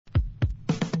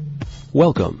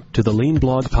Welcome to the Lean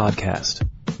Blog Podcast.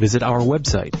 Visit our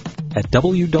website at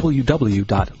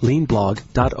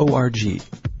www.leanblog.org.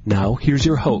 Now, here's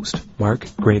your host, Mark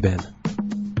Graban.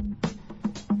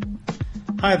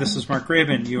 Hi, this is Mark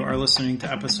Graban. You are listening to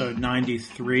episode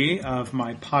 93 of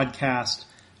my podcast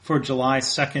for July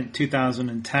 2nd,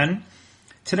 2010.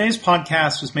 Today's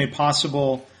podcast was made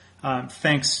possible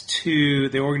thanks to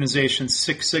the organization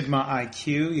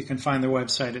SixSigmaIQ. You can find their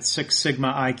website at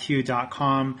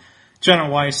SixSigmaIQ.com. Jenna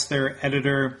Weiss, their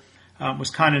editor,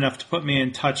 was kind enough to put me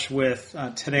in touch with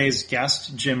today's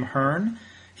guest, Jim Hearn.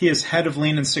 He is head of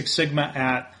Lean and Six Sigma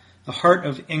at the Heart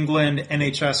of England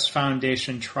NHS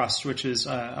Foundation Trust, which is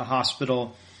a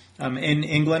hospital in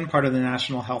England, part of the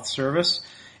National Health Service.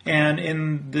 And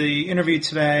in the interview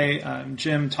today,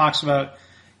 Jim talks about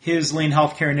his lean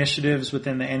healthcare initiatives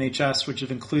within the NHS, which have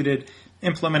included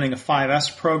implementing a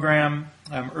 5S program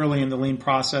early in the lean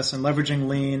process and leveraging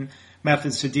lean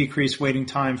methods to decrease waiting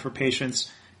time for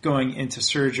patients going into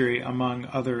surgery, among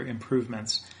other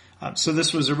improvements. So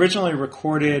this was originally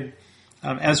recorded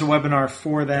as a webinar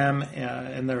for them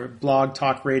in their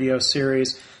BlogTalkRadio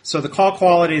series. So the call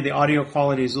quality, the audio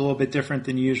quality is a little bit different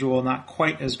than usual, not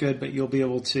quite as good, but you'll be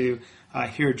able to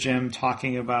hear Jim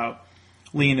talking about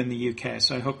lean in the UK.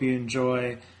 So I hope you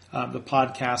enjoy the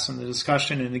podcast and the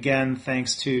discussion. And again,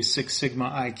 thanks to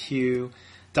SixSigmaIQ.com.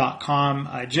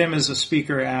 Jim is a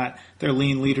speaker at their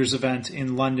Lean Leaders event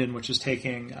in London, which is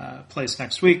taking place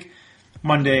next week,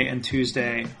 Monday and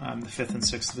Tuesday, the 5th and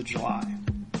 6th of July.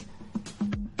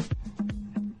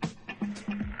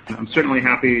 I'm certainly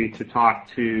happy to talk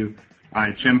to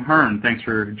Jim Hearn. Thanks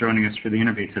for joining us for the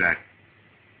interview today.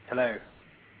 Hello.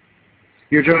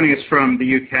 You're joining us from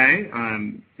the UK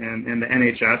and the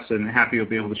NHS, and happy you'll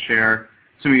be able to share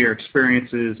some of your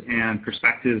experiences and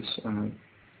perspectives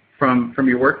from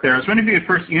your work there. I was wondering if you could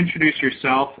first introduce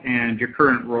yourself and your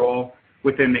current role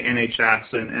within the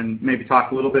NHS and maybe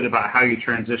talk a little bit about how you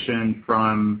transitioned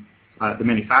from the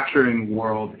manufacturing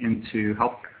world into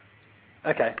healthcare.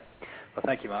 Okay. Well,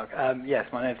 thank you, Mark.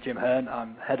 Yes, my name is Jim Hearn.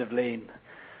 I'm head of Lean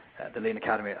at the Lean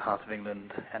Academy at Heart of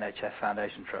England NHS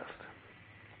Foundation Trust.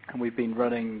 And we've been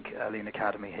running a Lean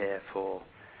Academy here for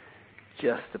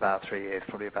just about 3 years,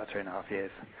 probably about 3.5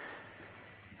 years.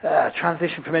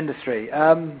 Transition from industry.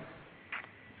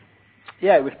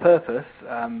 It was purpose.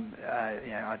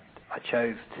 I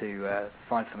chose to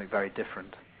find something very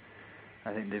different.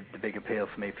 I think the big appeal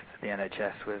for me for the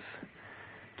NHS was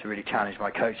to really challenge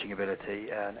my coaching ability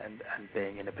and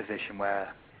being in a position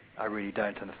where I really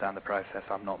don't understand the process.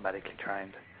 I'm not medically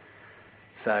trained.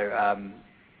 So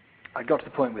I got to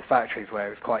the point with factories where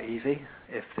it was quite easy.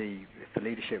 If the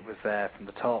leadership was there from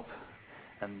the top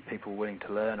and people were willing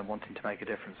to learn and wanting to make a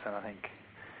difference, then I think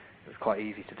it was quite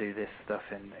easy to do this stuff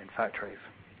in factories.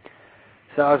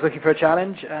 So I was looking for a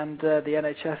challenge, and the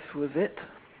NHS was it.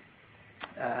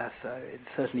 So it's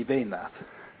certainly been that,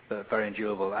 but very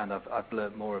enjoyable, and I've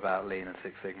learned more about Lean and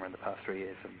Six Sigma in the past 3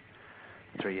 years than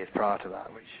 3 years prior to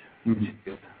that, which is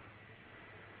good.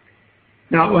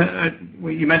 Now,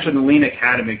 you mentioned the Lean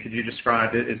Academy. Could you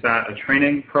describe it? Is that a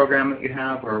training program that you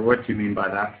have, or what do you mean by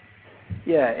that?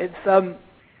 Yeah, it's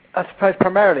I suppose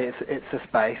primarily it's a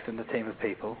space and a team of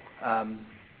people.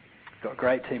 We've got a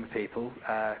great team of people,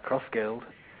 cross-skilled.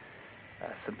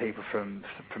 Some people from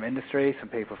industry, some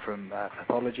people from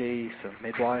pathology, some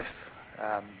midwives,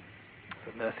 some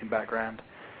nursing background,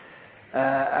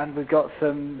 and we've got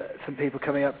some people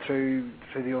coming up through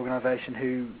the organisation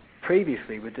who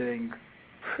previously were doing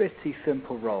pretty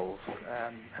simple roles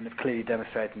and have clearly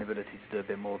demonstrated an ability to do a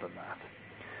bit more than that.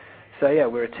 So yeah,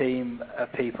 we're a team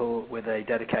of people with a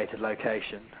dedicated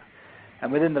location,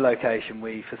 and within the location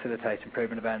we facilitate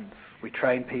improvement events, we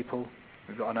train people,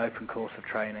 we've got an open course of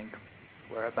training,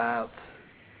 where about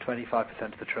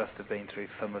 25% of the trust have been through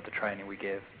some of the training we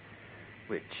give,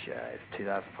 which is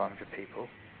 2,500 people.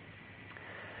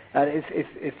 And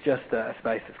it's just a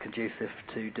space that's conducive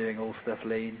to doing all stuff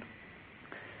lean,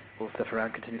 all stuff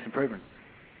around continuous improvement.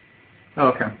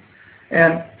 Okay.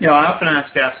 And, I often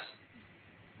ask guests,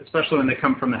 especially when they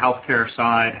come from the healthcare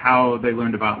side, how they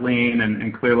learned about lean,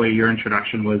 and clearly your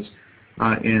introduction was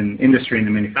in industry and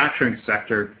the manufacturing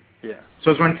sector. Yeah.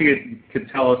 So I was wondering if you could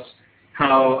tell us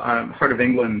how Heart of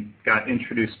England got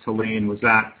introduced to lean. Was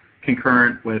that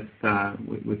concurrent with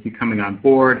you coming on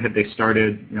board? Had they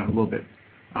started a little bit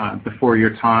before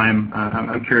your time?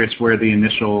 I'm curious where the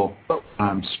initial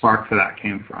spark for that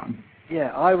came from.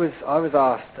 Yeah, I was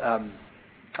asked.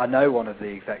 I know one of the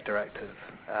exec directors,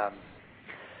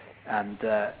 and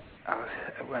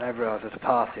whenever I was at a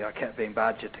party, I kept being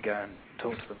badgered to go and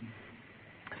talk to them.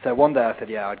 So one day I said,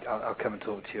 "Yeah, I'll come and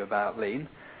talk to you about lean,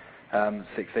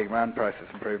 Six Sigma and process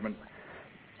improvement."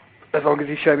 as long as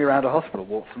you show me around a hospital,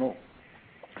 warts and all.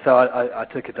 So I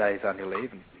took a day's annual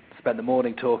leave and spent the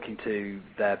morning talking to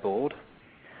their board,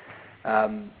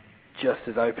 just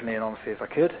as openly and honestly as I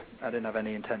could. I didn't have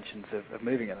any intentions of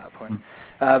moving at that point.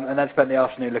 And then spent the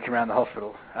afternoon looking around the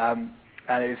hospital. And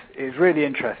it was really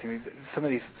interesting, some of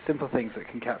these simple things that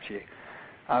can capture you.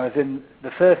 I was in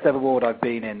the first ever ward I've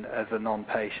been in as a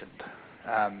non-patient.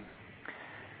 And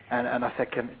I said,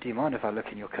 do you mind if I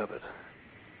look in your cupboard?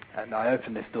 And I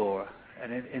opened this door,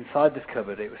 and inside this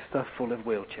cupboard it was stuffed full of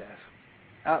wheelchairs.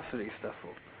 Absolutely stuffed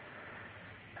full.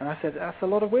 And I said, that's a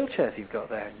lot of wheelchairs you've got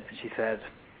there. And she said,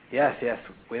 yes,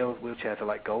 wheelchairs are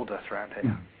like gold dust around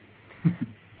here.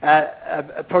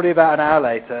 Probably about an hour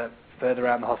later, further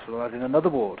around the hospital, I was in another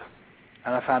ward,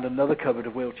 and I found another cupboard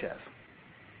of wheelchairs.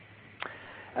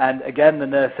 And again, the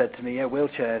nurse said to me, yeah,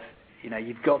 wheelchairs,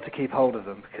 you've got to keep hold of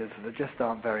them because there just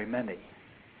aren't very many.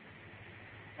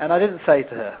 And I didn't say to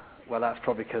her, well, that's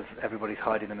probably because everybody's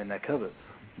hiding them in their cupboards.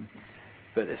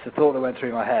 But it's a thought that went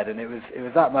through my head, and it was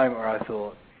that moment where I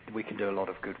thought, we can do a lot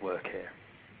of good work here.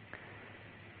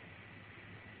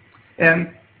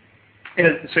 And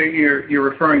so you're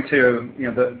referring to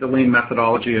the lean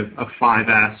methodology of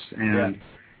 5S, and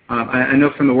I know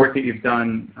from the work that you've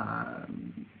done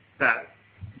that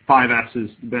 5S has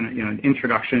been an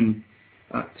introduction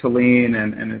to lean,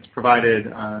 and it's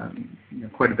provided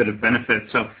quite a bit of benefit.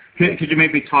 So could you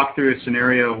maybe talk through a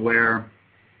scenario where,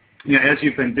 as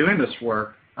you've been doing this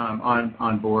work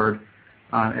on board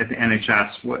at the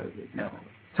NHS, what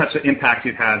types of impact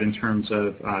you've had in terms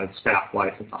of staff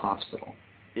life at the hospital?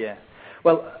 Yeah.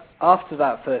 Well, after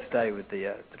that first day with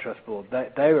the trust board,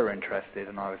 they were interested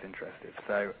and I was interested.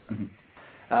 So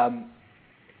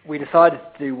we decided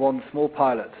to do one small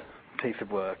pilot piece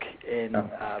of work in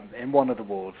one of the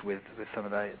wards with some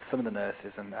of the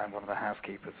nurses and one of the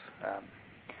housekeepers.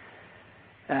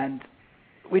 And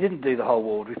we didn't do the whole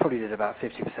ward. We probably did about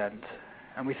 50%.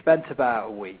 And we spent about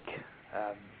a week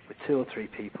with 2 or 3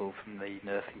 people from the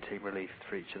nursing team released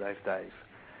for each of those days.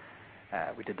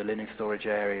 We did the linen storage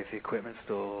areas, the equipment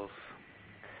stores,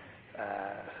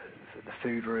 the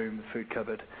food room, the food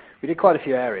cupboard. We did quite a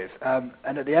few areas. And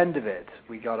at the end of it,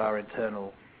 we got our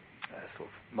internal sort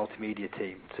of multimedia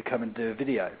team to come and do a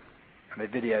video. And they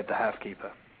videoed the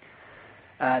housekeeper.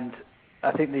 And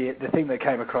I think the thing that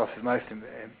came across as most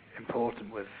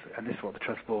important was, and this is what the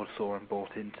trust board saw and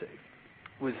bought into,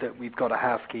 was that we've got a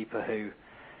housekeeper who,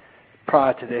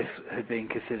 prior to this, had been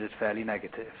considered fairly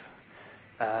negative,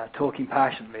 talking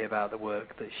passionately about the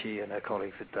work that she and her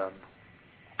colleagues had done,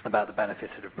 about the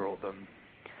benefits it had brought them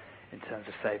in terms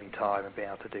of saving time and being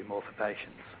able to do more for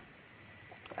patients.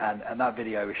 And that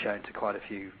video was shown to quite a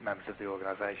few members of the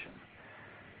organisation.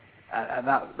 And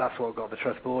that's what got the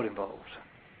trust board involved.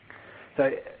 So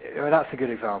that's a good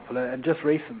example. And just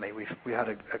recently, we had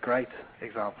a great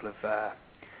example of a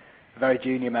very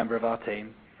junior member of our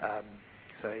team.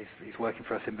 So he's working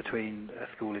for us in between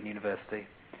school and university.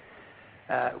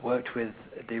 Worked with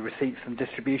the receipts and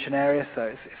distribution area,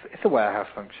 so it's a warehouse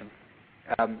function.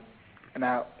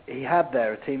 Now, he had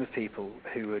there a team of people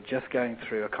who were just going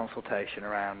through a consultation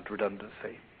around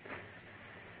redundancy.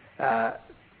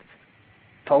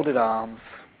 Folded arms,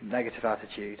 negative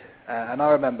attitude. And I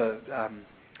remember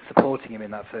supporting him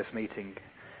in that first meeting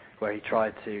where he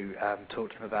tried to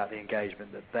talk to them about the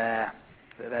engagement that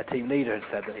their team leader had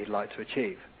said that he'd like to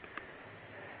achieve.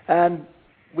 And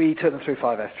we took them through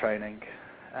 5S training,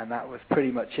 and that was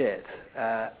pretty much it.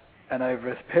 And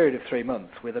over a period of 3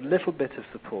 months, with a little bit of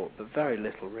support, but very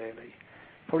little really,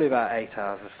 probably about 8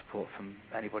 hours of support from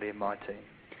anybody in my team,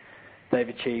 they've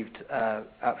achieved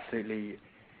absolutely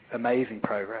amazing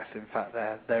progress. In fact,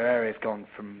 their area's gone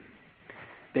from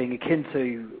being akin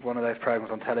to one of those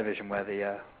programs on television where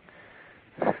the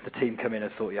team come in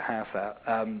and sort your house out,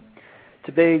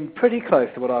 to being pretty close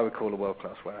to what I would call a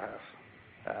world-class warehouse.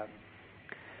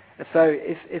 So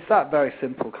it's that very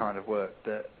simple kind of work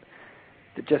that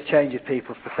just changes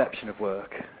people's perception of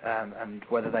work and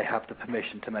whether they have the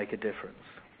permission to make a difference.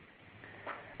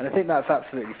 And I think that's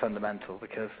absolutely fundamental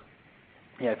because,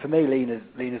 for me,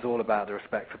 lean is all about the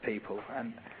respect for people.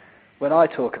 And when I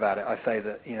talk about it, I say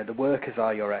that the workers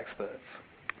are your experts,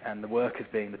 and the workers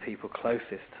being the people closest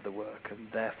to the work, and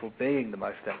therefore being the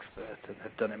most expert and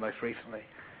have done it most recently.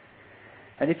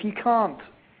 And if you can't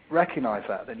recognise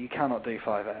that, then you cannot do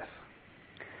 5S.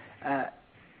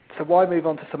 So why move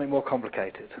on to something more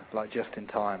complicated, like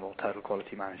just-in-time or total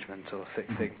quality management or Six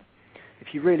Sigma,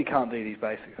 if you really can't do these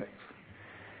basic things?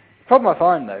 The problem I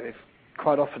find, though, is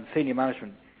quite often senior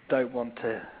management don't want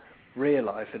to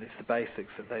realise that it's the basics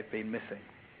that they've been missing.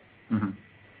 Mm-hmm.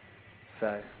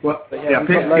 So,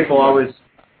 people always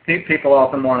people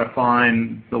often want to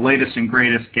find the latest and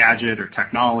greatest gadget or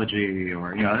technology,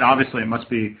 or obviously it must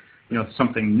be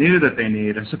something new that they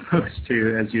need, as opposed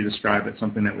to, as you describe it,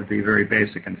 something that would be very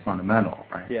basic and fundamental,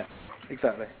 right? Yeah,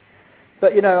 exactly.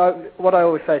 But what I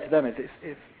always say to them is,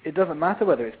 it doesn't matter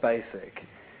whether it's basic.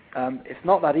 It's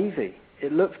not that easy.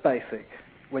 It looks basic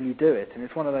when you do it, and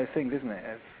it's one of those things, isn't it?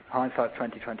 It's hindsight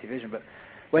 20/20 vision. But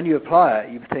when you apply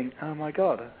it, you think, oh my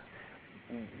God,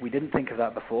 we didn't think of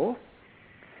that before.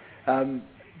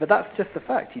 But that's just the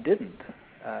fact, you didn't,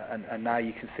 and now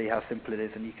you can see how simple it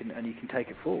is, and you can take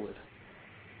it forward.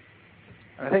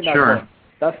 And I think sure.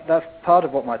 That's part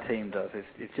of what my team does.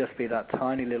 Is just be that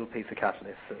tiny little piece of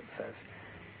catalyst that says,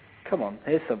 come on,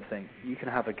 here's something, you can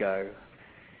have a go.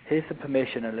 Here's some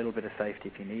permission and a little bit of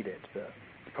safety if you need it, but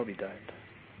you probably don't.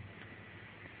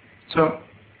 So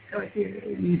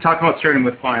you talk about starting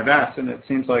with 5S, and it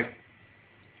seems like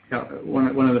one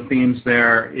of the themes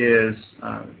there is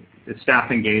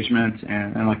staff engagement,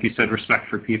 and like you said, respect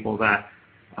for people. That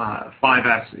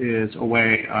 5S is a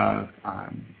way of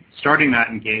starting that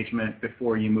engagement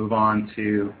before you move on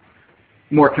to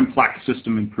more complex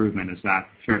system improvement. Is that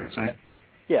fair to say?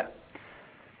 Yeah.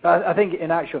 I think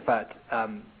in actual fact,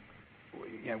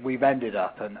 we've ended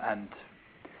up, and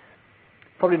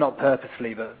probably not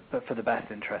purposely, but for the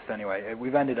best interest anyway,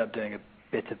 we've ended up doing a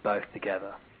bit of both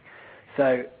together.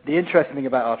 So the interesting thing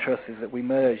about our trust is that we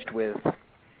merged with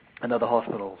another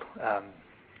hospital,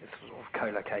 it's sort of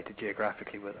co-located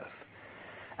geographically with us,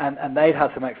 and they'd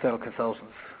had some external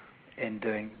consultants in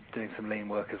doing some lean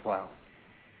work as well,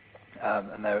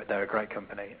 and they're a great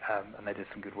company, and they did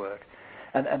some good work,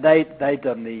 and they'd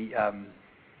done the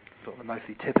sort of the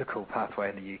mostly typical pathway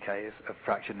in the UK is of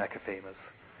fractured neck of femurs,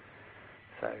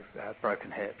 so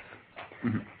broken hips,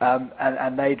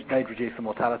 and they'd reduce the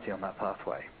mortality on that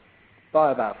pathway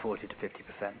by about 40 to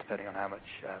 50%, depending on how much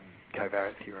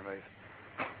covariates you remove.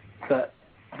 But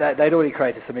they'd already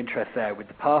created some interest there with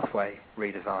the pathway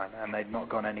redesign, and they'd not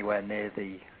gone anywhere near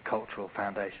the cultural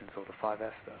foundations or the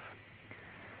 5S stuff.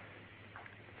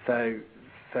 So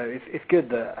it's good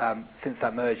that since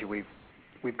that merger,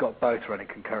 we've got both running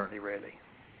concurrently, really.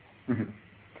 Mm-hmm.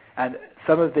 And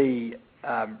some of the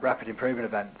rapid improvement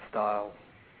event style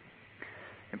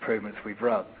improvements we've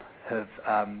run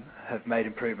have made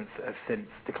improvements that have since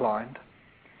declined,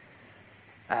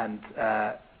 and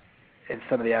in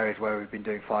some of the areas where we've been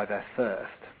doing 5S first,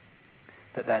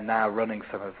 that they're now running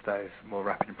some of those more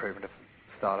rapid improvement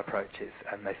style approaches,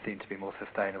 and they seem to be more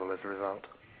sustainable as a result.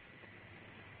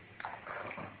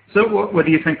 So what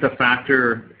do you think the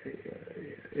factor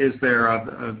is there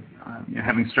of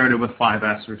having started with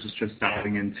 5S versus just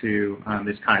diving into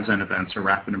these Kaizen events or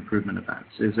rapid improvement events?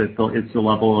 Is it the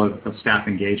level of staff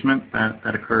engagement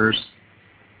that occurs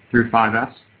through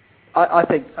 5S? I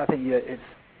think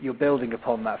you're building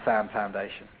upon that sound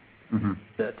foundation,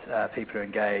 that people are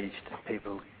engaged,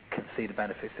 people can see the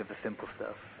benefits of the simple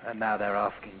stuff, and now they're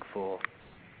asking for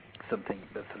something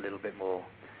that's a little bit more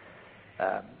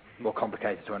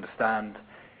complicated to understand.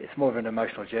 It's more of an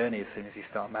emotional journey as soon as you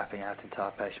start mapping out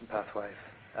entire patient pathways,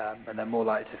 and they're more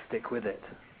likely to stick with it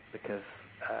because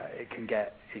it can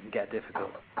get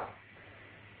difficult.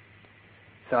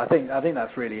 So I think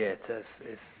that's really it.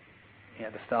 Is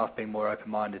the staff being more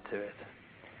open-minded to it,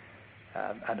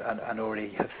 and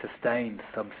already have sustained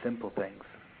some simple things,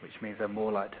 which means they're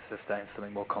more likely to sustain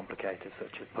something more complicated,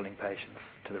 such as pulling patients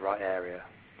to the right area.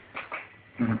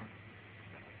 Mm-hmm.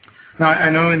 Now, I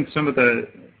know in some of the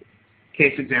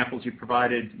case examples you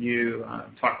provided, you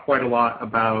talk quite a lot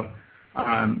about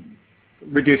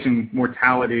reducing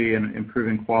mortality and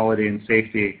improving quality and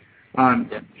safety.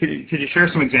 Could you share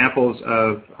some examples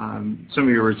of some of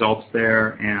your results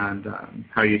there and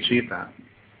how you achieved that?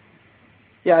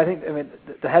 Yeah, I think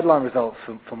the headline results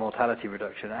for mortality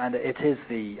reduction, and it is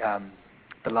the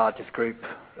largest group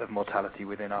of mortality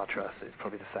within our trust. It's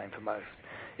probably the same for most.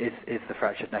 Is the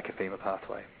fractured neck of femur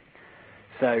pathway.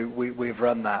 So we've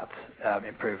run that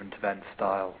improvement event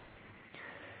style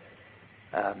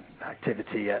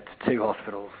activity at 2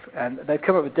 hospitals, and they've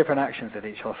come up with different actions at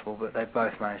each hospital, but they've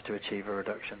both managed to achieve a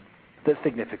reduction that's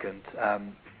significant.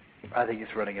 I think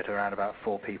it's running at around about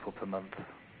 4 people per month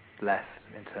less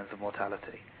in terms of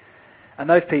mortality, and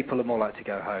those people are more likely to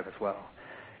go home as well.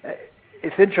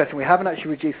 It's interesting, we haven't actually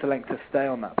reduced the length of stay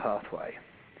on that pathway,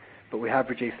 but we have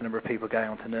reduced the number of people going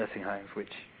on to nursing homes,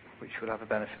 which would have a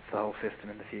benefit for the whole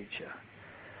system in the future.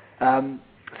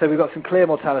 So we've got some clear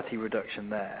mortality reduction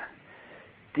there.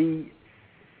 In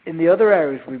the other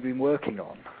areas we've been working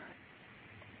on,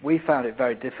 we found it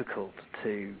very difficult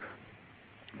to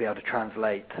be able to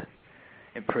translate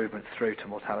improvements through to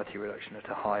mortality reduction at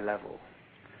a high level.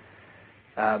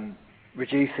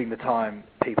 reducing the time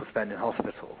people spend in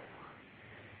hospital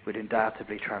would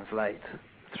undoubtedly translate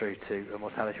through to a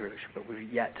mortality reduction, but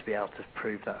we've yet to be able to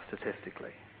prove that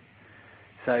statistically.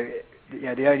 So,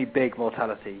 the only big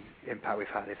mortality impact we've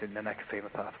had is in the neck of femur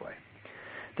pathway.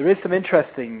 There is some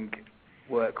interesting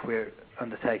work we're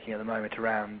undertaking at the moment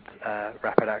around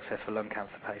rapid access for lung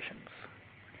cancer patients,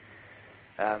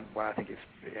 where I think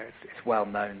it's well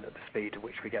known that the speed at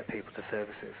which we get people to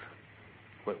services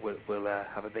will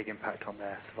have a big impact on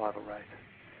their survival rate.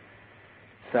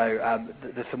 So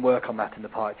there's some work on that in the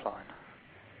pipeline.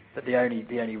 But the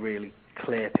only really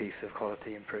clear piece of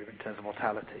quality improvement in terms of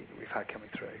mortality that we've had coming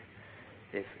through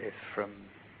is from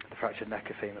the fractured neck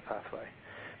of femur pathway.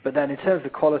 But then in terms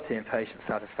of quality and patient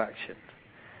satisfaction,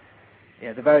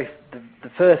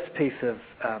 the first piece of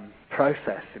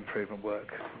process improvement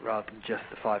work, rather than just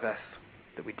the 5S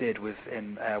that we did, was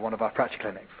in one of our fracture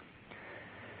clinics,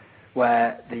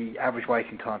 where the average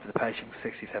waiting time for the patient was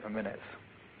 67 minutes.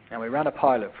 And we ran a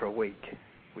pilot for a week,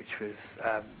 which was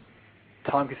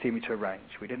time-consuming to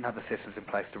arrange. We didn't have the systems in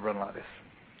place to run like this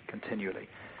continually,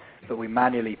 but we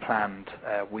manually planned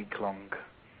a week-long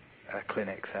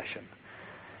clinic session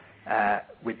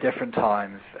with different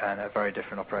times and a very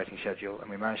different operating schedule,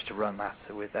 and we managed to run that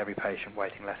with every patient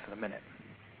waiting less than a minute.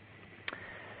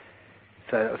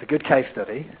 So it was a good case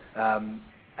study,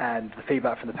 and the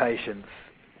feedback from the patients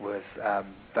was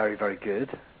very, very good,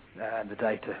 and the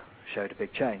data showed a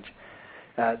big change.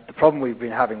 The problem we've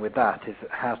been having with that is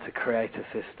how to create a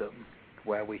system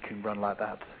where we can run like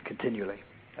that continually,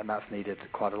 and that's needed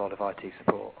quite a lot of IT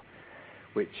support,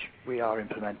 which we are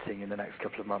implementing in the next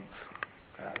couple of months.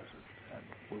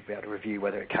 We'll be able to review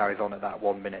whether it carries on at that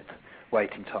 1 minute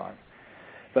waiting time.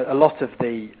 But a lot of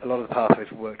the pathways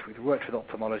we worked with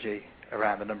ophthalmology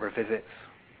around the number of visits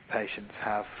patients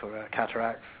have for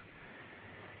cataracts,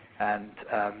 and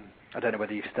I don't know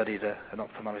whether you've studied an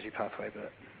ophthalmology pathway,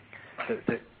 but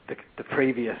the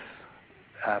previous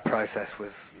process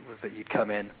was that you'd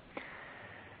come in,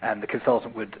 and the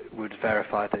consultant would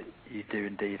verify that you do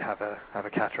indeed have a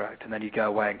cataract, and then you go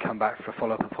away and come back for a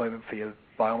follow-up appointment for your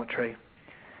biometry,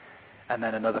 and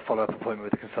then another follow-up appointment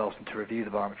with the consultant to review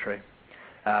the biometry,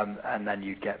 and then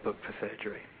you'd get booked for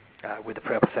surgery with a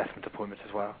pre-op assessment appointment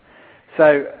as well.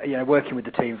 So, working with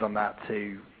the teams on that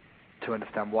to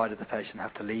understand why did the patient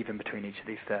have to leave in between each of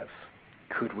these steps.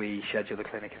 Could we schedule the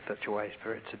clinic in such a way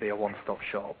for it to be a one-stop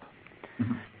shop?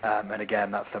 Mm-hmm. And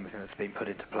again, that's something that's been put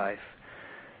into place.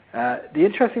 The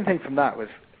interesting thing from that was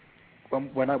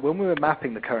when we were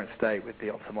mapping the current state with the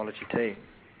ophthalmology team,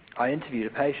 I interviewed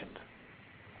a patient,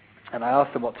 and I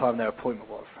asked them what time their appointment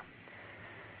was.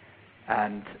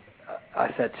 And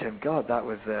I said to him, God, that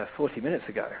was 40 minutes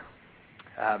ago.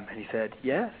 And he said,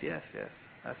 yes.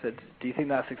 I said, do you think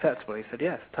that's acceptable? He said,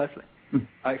 yes, totally.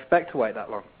 I expect to wait that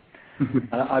long.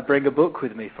 And I bring a book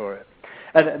with me for it.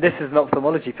 And this is an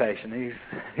ophthalmology patient.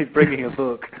 He's bringing a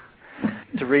book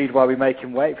to read while we make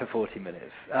him wait for 40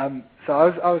 minutes. So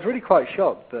I was really quite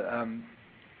shocked that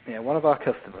one of our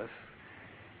customers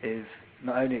is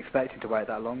not only expecting to wait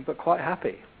that long, but quite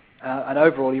happy. And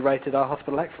overall, he rated our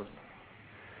hospital excellent.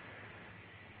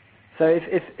 So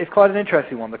it's quite an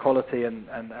interesting one, the quality and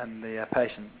the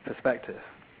patient perspective,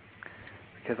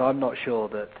 because I'm not sure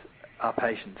that our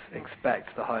patients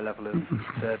expect the high level of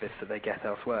service that they get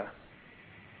elsewhere.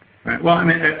 Right. Well,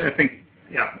 I think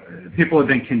people have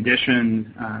been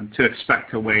conditioned to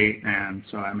expect to wait, and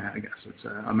so I guess it's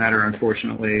a matter,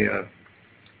 unfortunately, of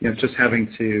just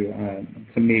having to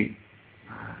meet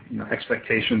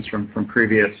expectations from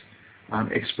previous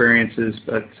experiences.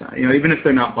 But even if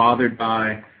they're not bothered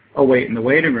by a wait in the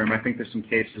waiting room, I think there's some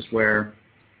cases where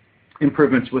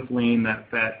improvements with lean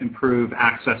that improve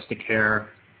access to care,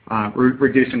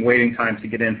 reducing waiting time to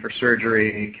get in for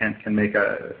surgery can make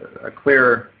a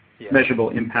clear,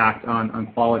 measurable impact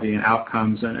on quality and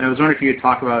outcomes. And I was wondering if you could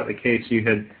talk about the case you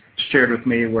had shared with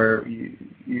me where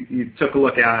you took a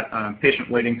look at patient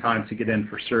waiting time to get in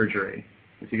for surgery.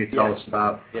 If you could tell us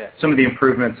about some of the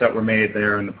improvements that were made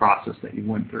there in the process that you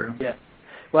went through. Yeah.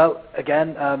 Well,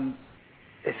 again,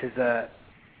 this is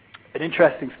an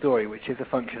interesting story, which is a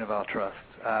function of our trust,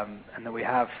 and that we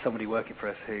have somebody working for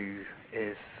us who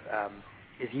is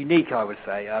unique, I would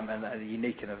say, and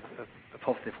unique in a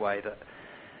positive way.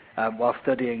 That while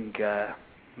studying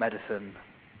medicine,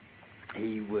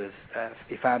 he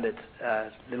found it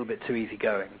a little bit too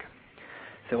easygoing.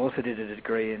 So also did a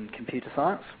degree in computer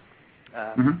science.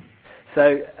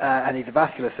 So and he's a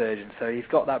vascular surgeon, so he's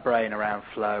got that brain around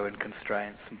flow and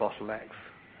constraints and bottlenecks.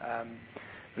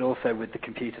 But also with the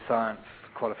computer science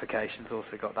qualifications,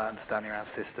 also got that understanding around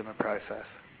system and process.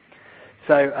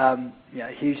 So,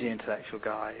 hugely intellectual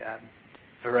guy,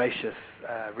 voracious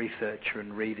researcher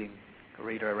and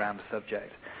reader around the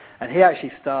subject. And he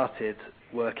actually started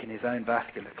work in his own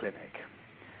vascular clinic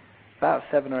about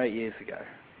 7 or 8 years ago.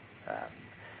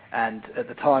 And at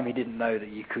the time, he didn't know that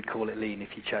you could call it lean if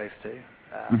you chose to.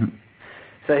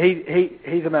 So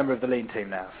he's a member of the lean team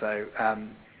now. So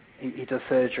he does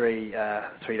surgery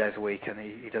 3 days a week, and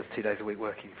he does 2 days a week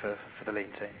working for the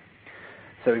lean team.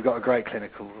 So we've got a great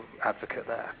clinical advocate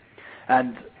there,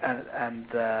 and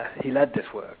he led this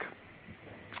work.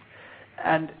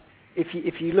 And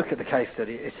if you look at the case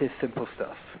study, it is simple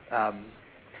stuff.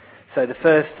 So the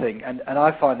first thing, and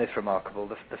I find this remarkable,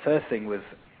 the first thing was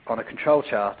on a control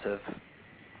chart of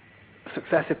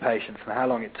successive patients and how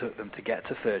long it took them to get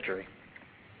to surgery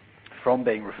from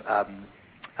being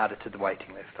added to the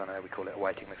waiting list. I know we call it a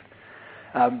waiting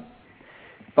list.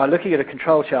 By looking at a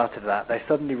control chart of that, they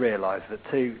suddenly realised that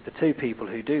the two people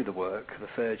who do the work, the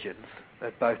surgeons,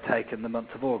 had both taken the month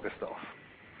of August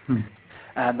off,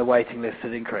 and the waiting list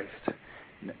had increased.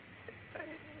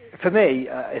 For me,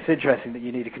 it's interesting that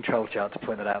you need a control chart to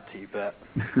point that out to you, but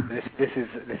this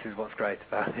is what's great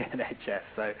about the NHS.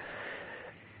 So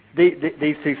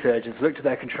these two surgeons looked at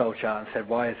their control chart and said,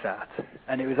 "Why is that?"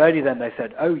 And it was only then they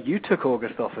said, "Oh, you took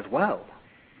August off as well.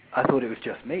 I thought it was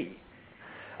just me."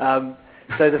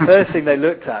 So the first thing they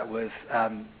looked at was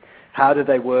how do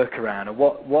they work around, and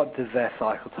what does their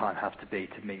cycle time have to be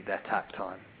to meet their tack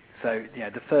time? So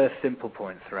the first simple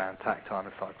points around tack time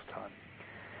and cycle time.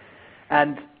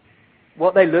 And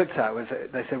what they looked at was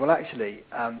they said, well, actually,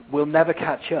 we'll never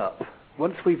catch up.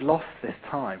 Once we've lost this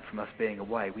time from us being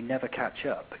away, we never catch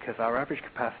up because our average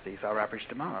capacity is our average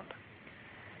demand.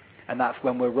 And that's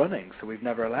when we're running, so we've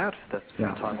never allowed for the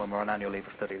time when we're on annual leave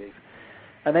or study leave.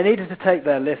 And they needed to take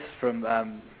their list from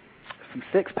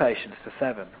 6 patients to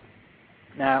 7.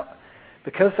 Now,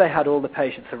 because they had all the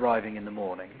patients arriving in the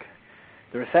morning,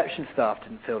 the reception staff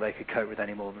didn't feel they could cope with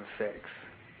any more than 6.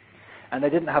 And they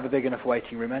didn't have a big enough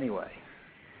waiting room anyway.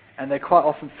 And they quite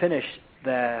often finished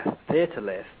their theatre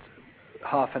list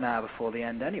half an hour before the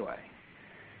end anyway.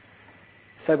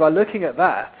 So by looking at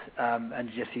that and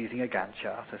just using a Gantt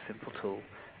chart, a simple tool,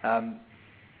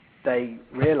 they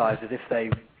realised that if they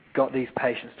got these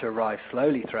patients to arrive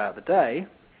slowly throughout the day,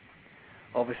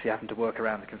 obviously having to work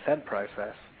around the consent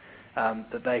process,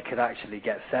 that they could actually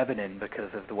get 7 in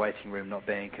because of the waiting room not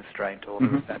being constrained or the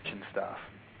reception staff.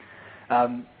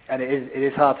 And it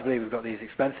is hard to believe we've got these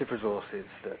expensive resources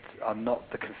that are not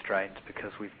the constraint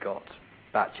because we've got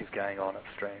batches going on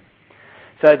upstream.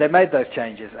 So they made those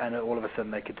changes, and all of a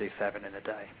sudden they could do 7 in a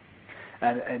day.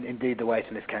 And indeed, the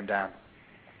waiting list came down.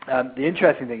 The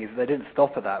interesting thing is they didn't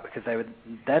stop at that because they were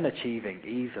then achieving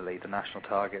easily the national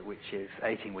target, which is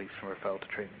 18 weeks from referral to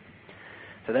treatment.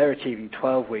 So they're achieving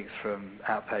 12 weeks from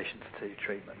outpatients to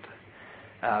treatment.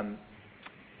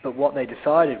 But what they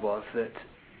decided was that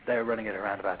they were running at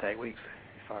around about 8 weeks,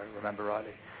 if I remember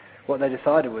rightly. What they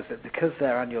decided was that because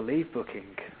their annual leave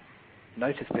booking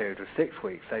notice period was 6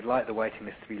 weeks, they'd like the waiting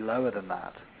list to be lower than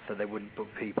that, so they wouldn't book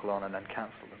people on and then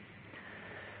cancel them.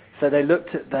 So they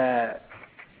looked at their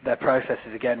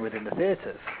processes again within the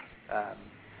theatres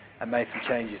and made some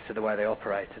changes to the way they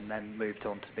operate, and then moved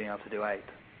on to being able to do 8.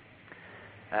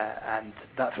 And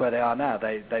that's where they are now.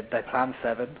 They plan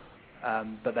 7.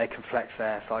 But they can flex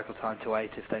their cycle time to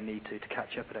 8 if they need to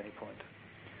catch up at any point.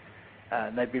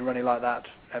 And they've been running like that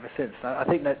ever since. I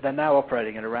think that they're now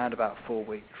operating at around about 4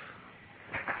 weeks,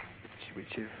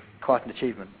 which is quite an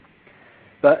achievement.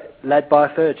 But led by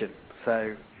a surgeon.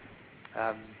 So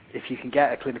if you can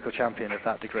get a clinical champion of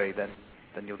that degree, then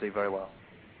you'll do very well.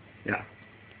 Yeah.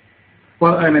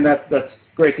 Well, I mean, that's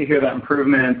great to hear that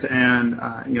improvement. And,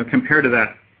 compared to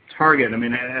that target, I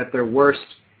mean, at their worst,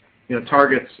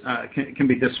 targets can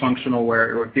be dysfunctional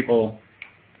where people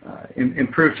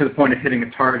improve to the point of hitting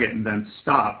a target and then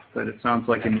stop. But it sounds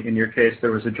like in your case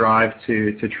there was a drive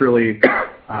to truly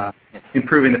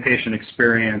improving the patient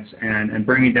experience and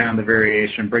bringing down the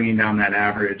variation, bringing down that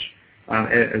average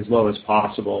as low as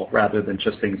possible rather than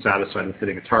just being satisfied with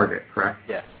hitting a target, correct?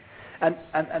 Yes. And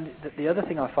the other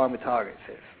thing I find with targets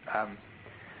is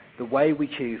the way we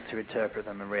choose to interpret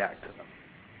them and react to them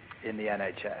in the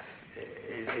NHS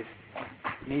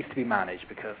needs to be managed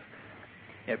because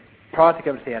prior to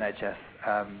coming to the NHS,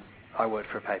 I worked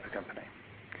for a paper company.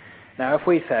 Now, if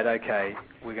we said, okay,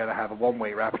 we're going to have a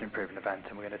 1-week rapid improvement event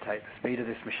and we're going to take the speed of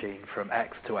this machine from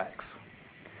X to X,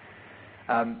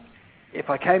 if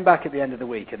I came back at the end of the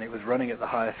week and it was running at the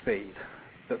higher speed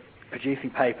but producing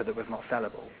paper that was not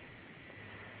sellable,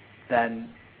 then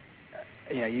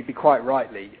you'd be quite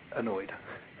rightly annoyed.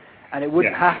 And it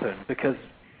wouldn't happen because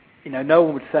no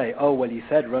one would say, oh, well, you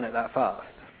said run it that fast.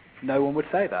 no one would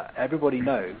say that. Everybody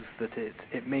knows that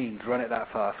it means run it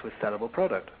that fast with sellable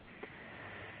product.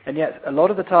 And yet, a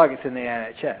lot of the targets in the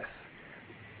NHS,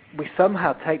 we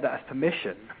somehow take that as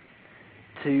permission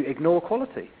to ignore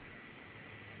quality.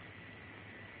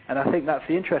 And I think that's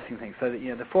the interesting thing. So that,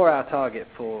 the 4-hour target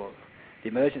for the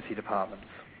emergency departments,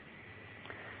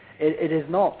 it is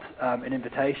not an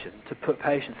invitation to put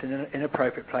patients in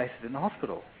inappropriate places in the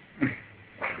hospital.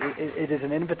 It is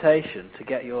an invitation to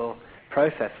get your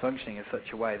process functioning in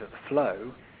such a way that the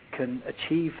flow can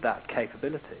achieve that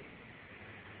capability.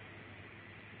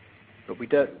 But we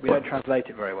don't translate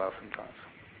it very well sometimes.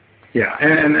 Yeah,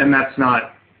 and that's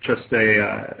not just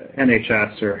a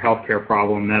NHS or healthcare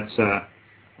problem. That's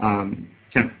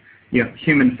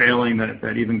human failing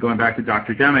that even going back to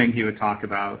Dr. Deming, he would talk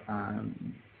about.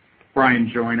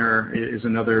 Brian Joyner is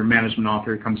another management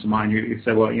author who comes to mind. He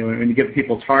said, well, when you give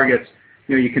people targets,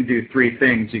 you can do 3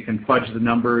 things. You can fudge the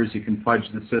numbers, you can fudge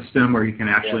the system, or you can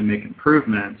actually make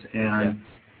improvement. And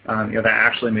that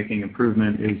actually making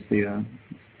improvement is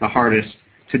the hardest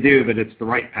to do, but it's the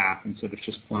right path instead of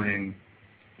just playing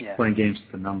games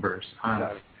with the numbers.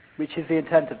 Which is the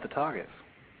intent of the targets.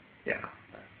 Yeah.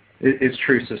 It's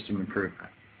true system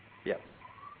improvement. Yeah.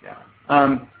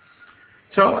 Yeah.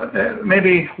 So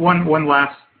maybe one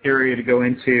last area to go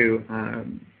into,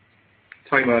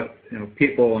 talking about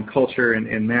people and culture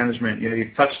and management.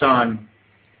 You've touched on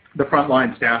the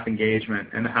frontline staff engagement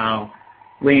and how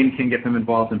Lean can get them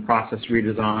involved in process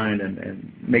redesign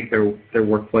and make their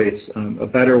workplace a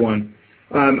better one.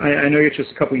 I know you're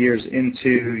just a couple years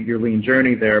into your Lean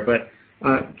journey there, but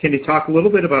can you talk a little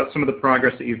bit about some of the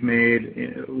progress that you've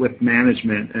made with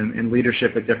management and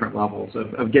leadership at different levels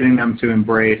of getting them to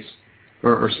embrace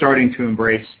or starting to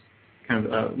embrace kind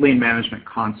of Lean management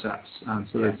concepts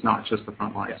so that it's not just the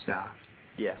frontline staff?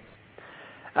 Yeah.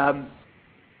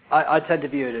 I tend to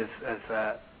view it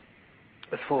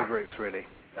as 4 groups, really.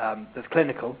 There's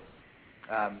clinical,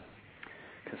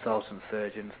 consultants,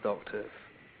 surgeons, doctors,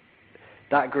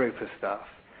 that group of staff.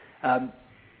 And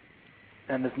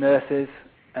there's nurses,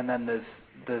 and then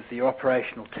there's the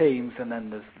operational teams, and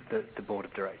then there's the board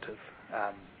of directors,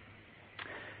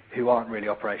 who aren't really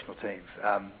operational teams,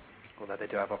 although they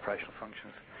do have operational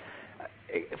functions.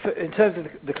 In terms of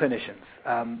the clinicians,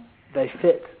 they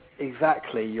fit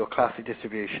exactly your classic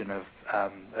distribution of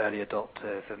early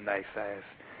adopters and naysayers.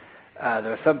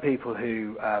 There are some people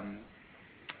who are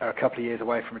a couple of years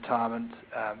away from retirement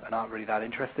and aren't really that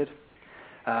interested,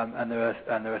 and there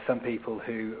are some people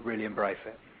who really embrace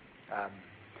it,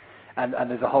 and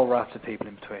there's a whole raft of people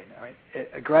in between. I mean,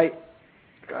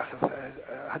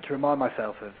 I had to remind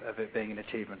myself of it being an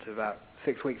achievement. About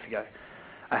 6 weeks ago,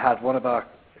 I had one of our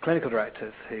clinical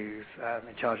directors who's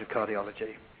in charge of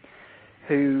cardiology,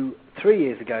 who 3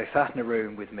 years ago sat in a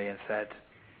room with me and said,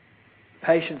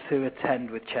 patients who attend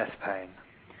with chest pain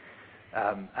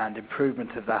and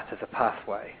improvement of that as a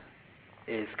pathway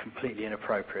is completely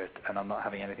inappropriate, and I'm not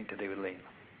having anything to do with Lean.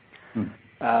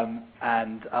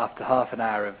 And after half an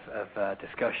hour of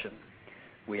discussion,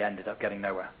 we ended up getting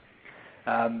nowhere.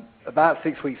 About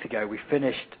 6 weeks ago, we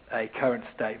finished a current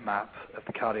state map of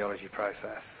the cardiology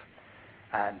process,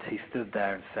 and he stood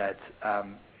there and said,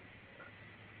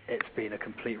 it's been a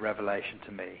complete revelation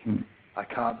to me. I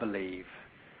can't believe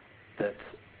that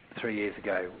 3 years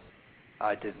ago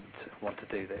I didn't want to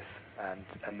do this,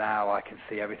 and now I can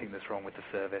see everything that's wrong with the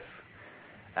service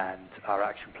and our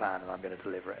action plan, and I'm going to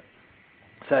deliver it.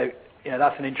 So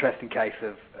that's an interesting case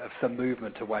of some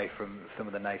movement away from some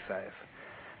of the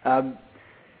naysayers.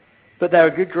 But they're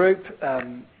a good group.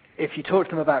 If you talk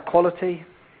to them about quality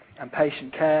and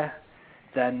patient care,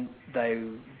 then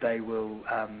they will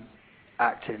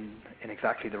act in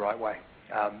exactly the right way,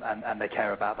 and they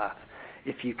care about that.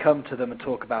 If you come to them and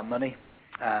talk about money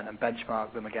and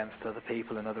benchmark them against other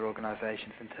people and other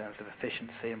organisations in terms of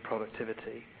efficiency and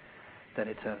productivity, then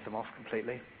it turns them off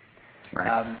completely.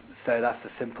 Right. So that's a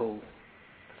simple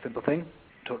thing.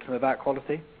 Talk to them about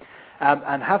quality.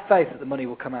 And have faith that the money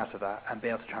will come out of that and be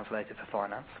able to translate it for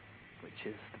finance, which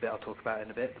is the bit I'll talk about in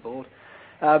a bit, the board.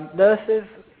 Nurses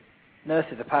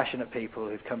are passionate people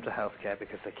who've come to healthcare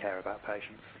because they care about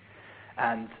patients.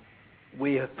 And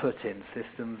we have put in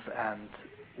systems and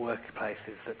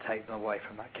workplaces that take them away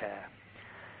from that care.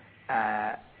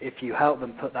 If you help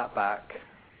them put that back,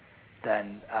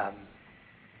 then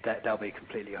they'll be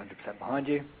completely 100% behind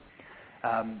you.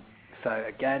 So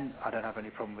again, I don't have any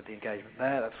problem with the engagement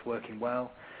there. That's working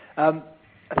well. I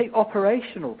think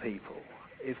operational people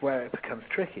is where it becomes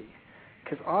tricky,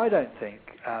 because I don't think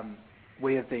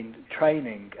we have been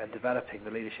training and developing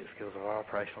the leadership skills of our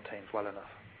operational teams well enough.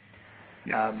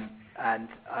 Yeah. And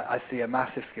I see a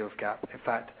massive skills gap. In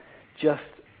fact, just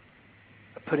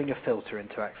putting a filter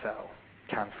into Excel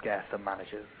can scare some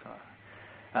managers.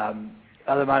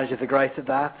 Other managers are great at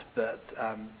that, but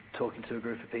talking to a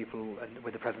group of people and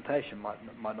with a presentation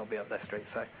might not be up their street.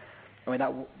 So, I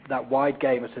mean, that wide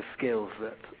gamut of skills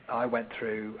that I went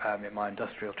through in my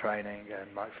industrial training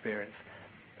and my experience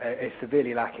is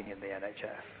severely lacking in the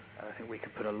NHS. And I think we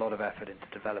could put a lot of effort into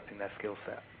developing their skill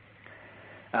set.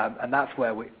 And that's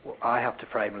where I have to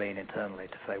frame Lean internally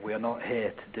to say we are not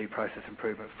here to do process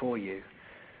improvement for you.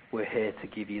 We're here to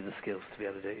give you the skills to be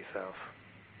able to do it yourself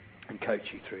and coach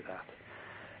you through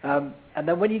that. And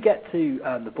then when you get to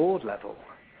the board level,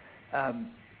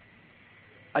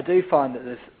 I do find that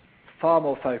there's far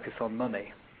more focus on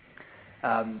money.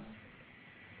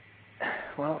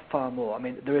 Well, not far more. I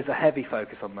mean, there is a heavy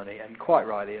focus on money, and quite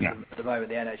rightly, at the moment,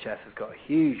 the NHS has got a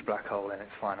huge black hole in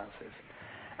its finances.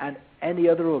 And any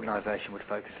other organisation would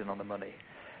focus in on the money.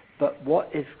 But what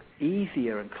is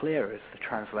easier and clearer is the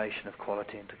translation of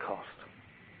quality into cost.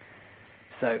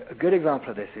 So a good example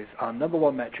of this is our number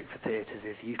one metric for theatres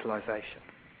is utilisation.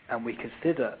 And we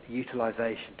consider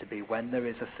utilisation to be when there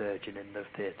is a surgeon in the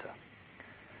theatre,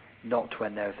 not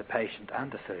when there is a patient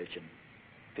and a surgeon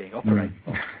being operated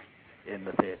on in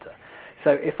the theatre.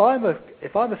 So if I'm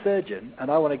a surgeon and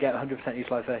I want to get 100%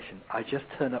 utilisation, I just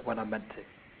turn up when I'm meant to.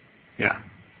 Yeah.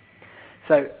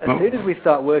 So as soon as we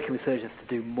start working with surgeons to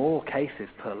do more cases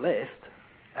per list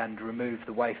and remove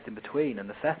the waste in between and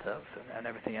the setups and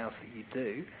everything else that you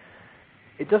do,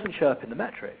 it doesn't show up in the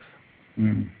metrics.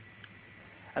 And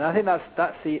I think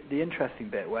that's the interesting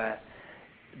bit, where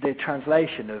the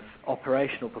translation of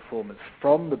operational performance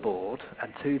from the board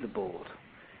and to the board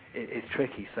is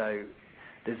tricky. So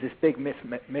there's this big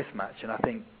mismatch, and I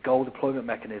think goal deployment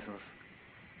mechanisms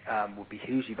would be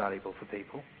hugely valuable for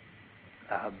people.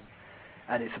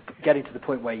 And it's getting to the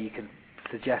point where you can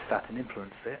suggest that and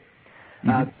influence it,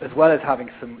 as well as having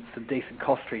some decent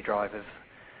cost tree drivers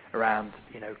around,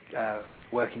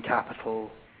 working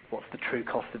capital, what's the true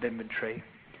cost of inventory,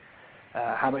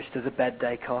 how much does a bed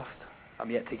day cost? I'm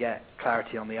yet to get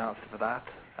clarity on the answer for that.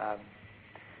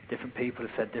 Different people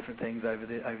have said different things over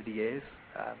the years.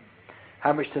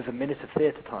 How much does a minute of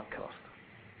theatre time cost?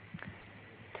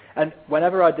 And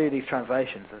whenever I do these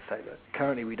translations, I say that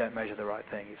currently we don't measure the right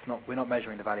thing. We're not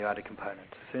measuring the value-added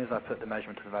component. As soon as I put the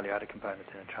measurement of the value-added component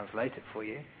in and translate it for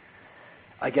you,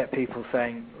 I get people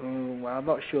saying, well, I'm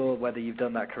not sure whether you've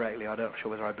done that correctly. I'm not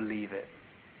sure whether I believe it.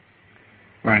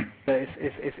 Right. So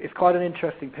it's quite an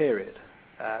interesting period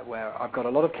where I've got a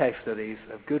lot of case studies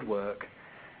of good work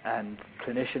and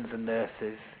clinicians and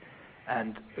nurses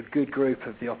and a good group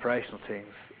of the operational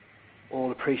teams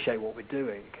all appreciate what we're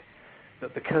doing.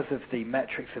 But because of the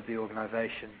metrics of the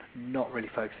organisation not really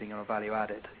focusing on value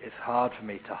added, it's hard for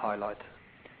me to highlight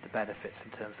the benefits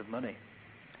in terms of money.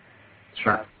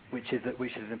 Sure. Which is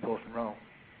an important role,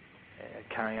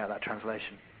 carrying out that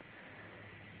translation.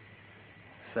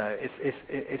 So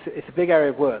it's a big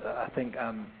area of work that I think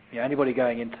anybody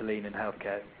going into lean in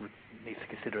healthcare needs to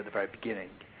consider at the very beginning.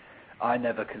 I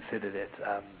never considered it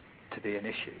to be an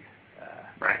issue.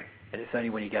 Right. And it's only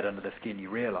when you get under the skin you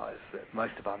realise that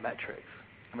most of our metrics,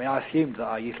 I assumed that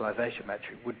our utilisation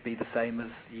metric would be the same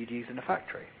as you'd use in a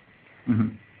factory.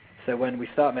 So when we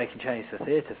start making changes to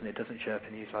theatres and it doesn't show up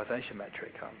in the utilisation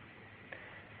metric, I'm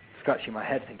scratching my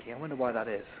head thinking, I wonder why that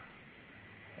is.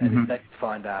 And let's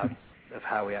find out of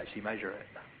how we actually measure it.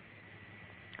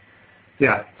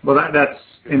 Yeah, well, that's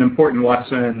an important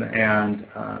lesson and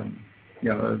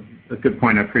a good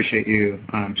point. I appreciate you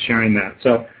sharing that.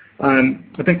 So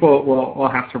I think we'll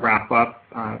have to wrap up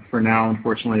for now,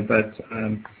 unfortunately. But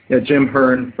Jim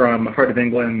Hearn from Heart of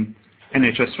England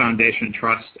NHS Foundation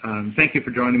Trust, thank you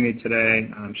for joining me today,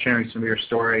 sharing some of your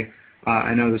story.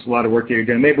 I know there's a lot of work that you're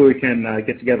doing. Maybe we can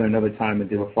get together another time and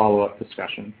do a follow-up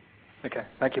discussion. Okay,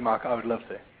 thank you, Mark. I would love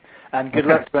to. And good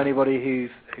luck to anybody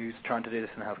who's trying to do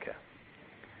this in healthcare.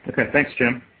 Okay, thanks,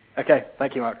 Jim. Okay,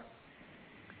 thank you, Mark.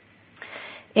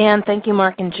 And thank you,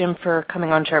 Mark and Jim, for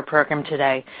coming on to our program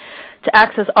today. To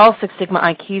access all Six Sigma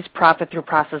IQ's Profit Through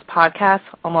Process podcasts,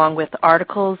 along with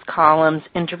articles, columns,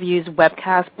 interviews,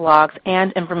 webcasts, blogs,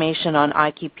 and information on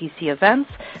IQPC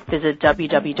events, visit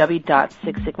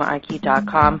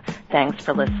www.SixSigmaIQ.com. Thanks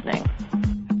for listening.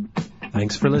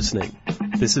 Thanks for listening.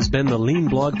 This has been the Lean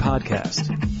Blog Podcast.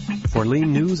 For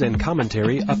Lean news and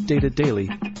commentary updated daily,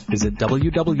 visit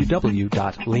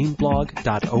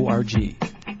www.leanblog.org.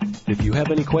 If you have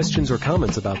any questions or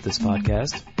comments about this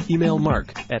podcast, email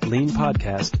Mark at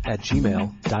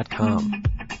leanpodcast@gmail.com.